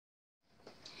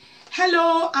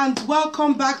Hello and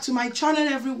welcome back to my channel,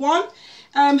 everyone.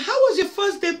 How was your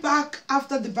first day back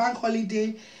after the bank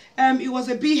holiday? It was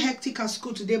a bit hectic at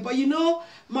school today, but you know,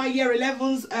 my year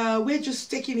 11s, we're just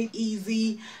taking it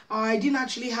easy. I didn't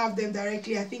actually have them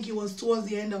directly. I think it was towards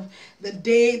the end of the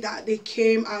day that they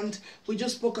came, and we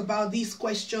just spoke about these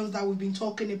questions that we've been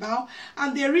talking about,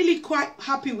 and they're really quite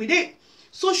happy with it.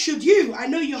 So should you. I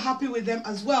know you're happy with them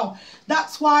as well.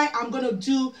 That's why I'm going to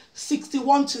do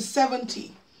 61 to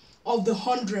 70 of the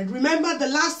 100. Remember, the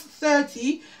last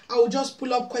 30, I will just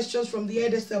pull up questions from the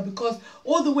Edexcel, because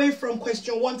all the way from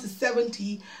question 1 to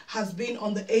 70 has been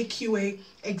on the AQA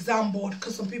exam board,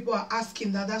 because some people are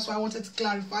asking that. That's why I wanted to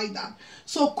clarify that.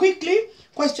 So quickly,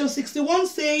 question 61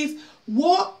 says,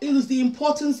 what is the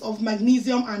importance of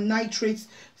magnesium and nitrates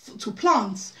to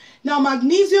plants? Now,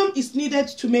 magnesium is needed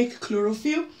to make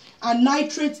chlorophyll, and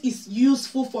nitrates is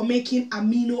useful for making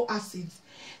amino acids.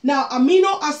 Now,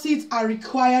 amino acids are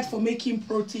required for making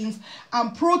proteins,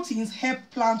 and proteins help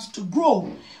plants to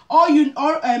grow.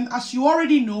 As you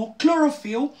already know,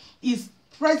 chlorophyll is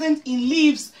present in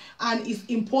leaves and is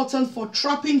important for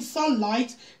trapping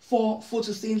sunlight for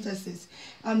photosynthesis.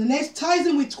 And the next ties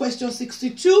in with question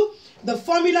 62. The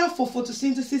formula for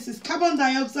photosynthesis is carbon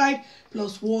dioxide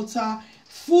plus water.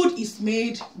 Food is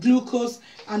made, glucose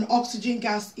and oxygen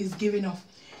gas is given off.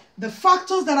 The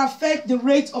factors that affect the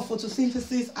rate of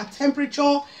photosynthesis are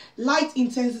temperature, light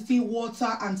intensity, water,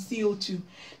 and CO2.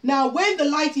 Now, when the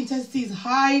light intensity is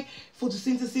high,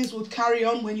 photosynthesis will carry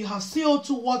on. When you have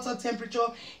CO2, water, temperature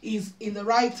is in the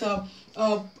right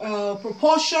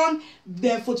proportion,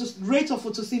 the rate of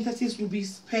photosynthesis will be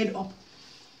sped up.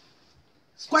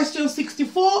 Question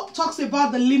 64 talks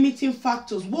about the limiting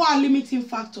factors. What are limiting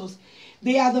factors?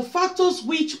 They are the factors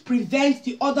which prevent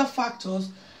the other factors,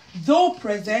 though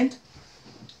present,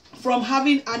 from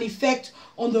having an effect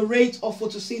on the rate of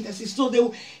photosynthesis. So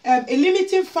a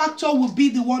limiting factor will be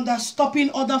the one that's stopping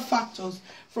other factors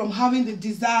from having the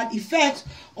desired effect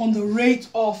on the rate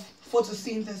of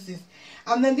photosynthesis.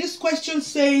 And then this question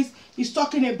says, it's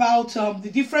talking about the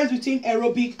difference between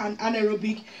aerobic and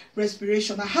anaerobic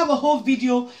respiration. I have a whole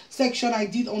video section I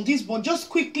did on this, but just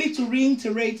quickly to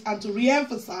reiterate and to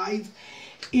re-emphasize,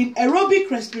 in aerobic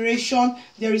respiration,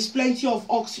 there is plenty of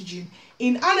oxygen.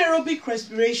 In anaerobic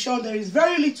respiration, there is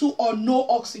very little or no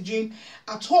oxygen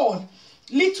at all.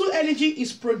 Little energy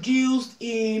is produced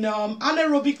in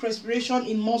anaerobic respiration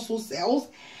in muscle cells,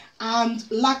 and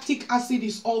lactic acid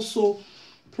is also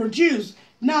produced.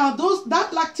 Now,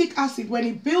 that lactic acid, when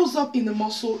it builds up in the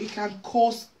muscle, it can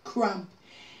cause cramp.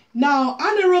 Now,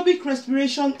 anaerobic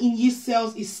respiration in yeast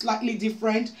cells is slightly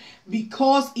different,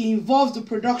 because it involves the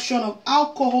production of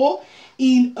alcohol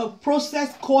in a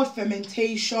process called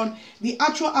fermentation. The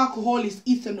actual alcohol is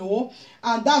ethanol,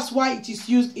 and that's why it is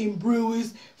used in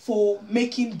breweries for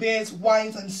making beers,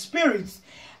 wines, and spirits,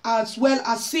 as well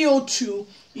as CO2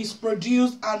 is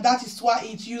produced, and that is why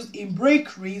it's used in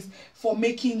bakeries for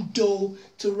making dough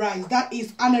to rise. That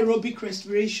is anaerobic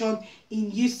respiration in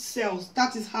yeast cells.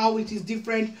 That is how it is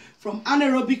different from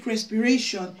anaerobic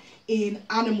respiration in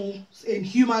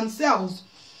human cells.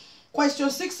 Question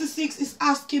 66 is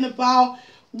asking about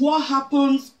what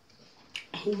happens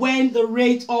when the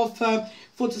rate of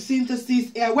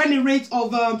photosynthesis, when the rate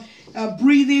of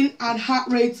breathing and heart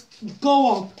rate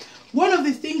go up. One of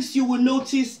the things you will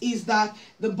notice is that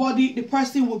the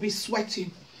person will be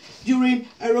sweating during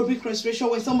aerobic respiration.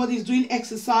 When somebody is doing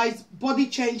exercise, body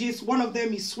changes, one of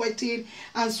them is sweating,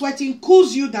 and sweating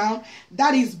cools you down.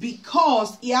 That is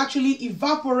because it actually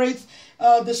evaporates,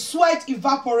 the sweat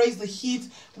evaporates the heat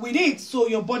with it, so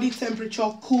your body temperature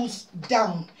cools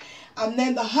down. And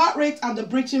then the heart rate and the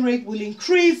breathing rate will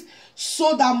increase,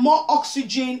 so that more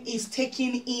oxygen is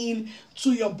taken in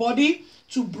to your body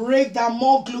to break down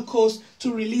more glucose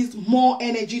to release more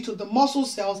energy to the muscle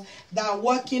cells that are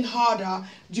working harder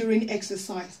during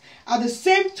exercise. At the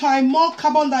same time, more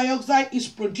carbon dioxide is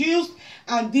produced,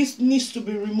 and this needs to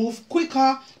be removed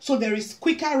quicker, so there is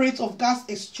quicker rate of gas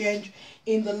exchange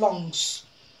in the lungs.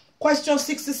 Question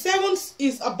 67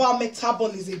 is about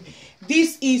metabolism.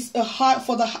 This is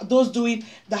for those doing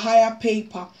the higher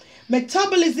paper.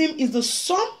 Metabolism is the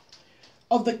sum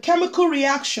of the chemical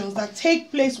reactions that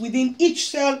take place within each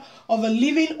cell of a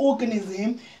living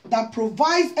organism that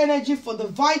provides energy for the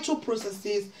vital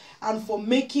processes and for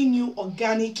making new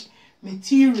organic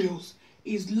materials.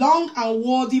 It's long and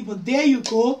wordy, but there you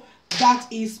go. That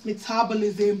is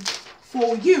metabolism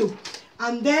for you.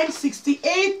 And then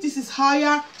 68, this is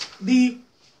higher. The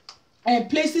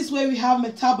places where we have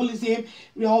metabolism,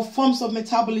 we have forms of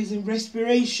metabolism: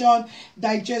 respiration,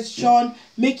 digestion,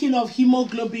 making of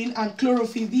hemoglobin, and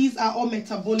chlorophyll. These are all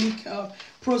metabolic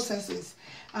processes.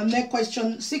 And then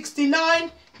question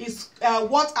 69 is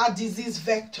what are disease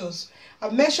vectors? I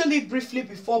mentioned it briefly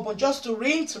before, but just to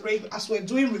reiterate as we're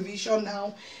doing revision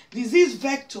now, disease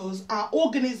vectors are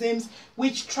organisms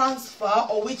which transfer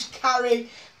or which carry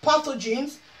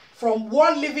pathogens from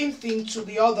one living thing to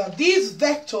the other. These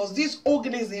vectors, these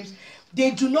organisms,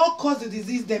 they do not cause the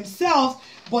disease themselves,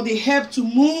 but they help to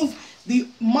move the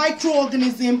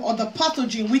microorganism or the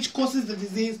pathogen which causes the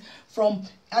disease from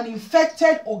an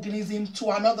infected organism to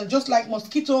another, just like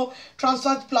mosquito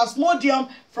transfers plasmodium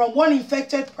from one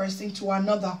infected person to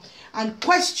another. And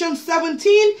question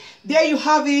 17, there you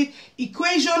have it.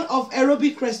 Equation of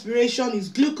aerobic respiration is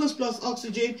glucose plus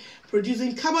oxygen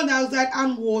producing carbon dioxide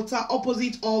and water,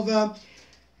 opposite of a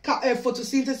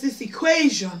photosynthesis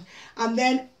equation. And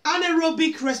then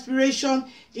anaerobic respiration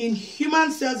in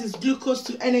human cells is glucose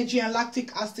to energy and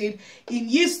lactic acid. In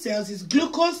yeast cells is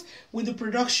glucose with the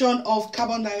production of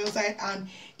carbon dioxide and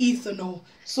ethanol.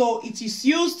 So it is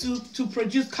used to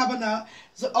produce carbon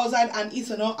dioxide and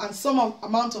ethanol, and some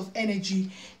amount of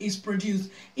energy is produced.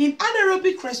 In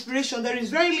anaerobic respiration, there is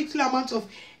very little amount of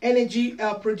energy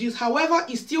produced. However,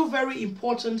 it's still very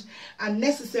important and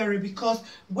necessary, because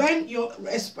when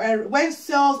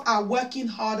cells are working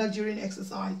harder during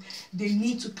exercise, they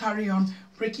need to carry on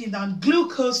breaking down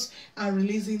glucose and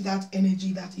releasing that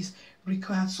energy that is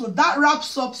required. So that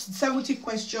wraps up 70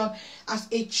 question as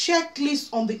a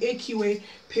checklist on the AQA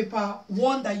paper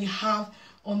 1 that you have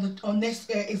on next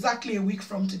exactly a week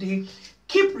from today.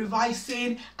 Keep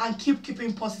revising and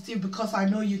keeping positive, because I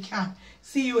know you can.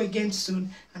 See you again soon,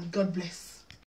 and God bless.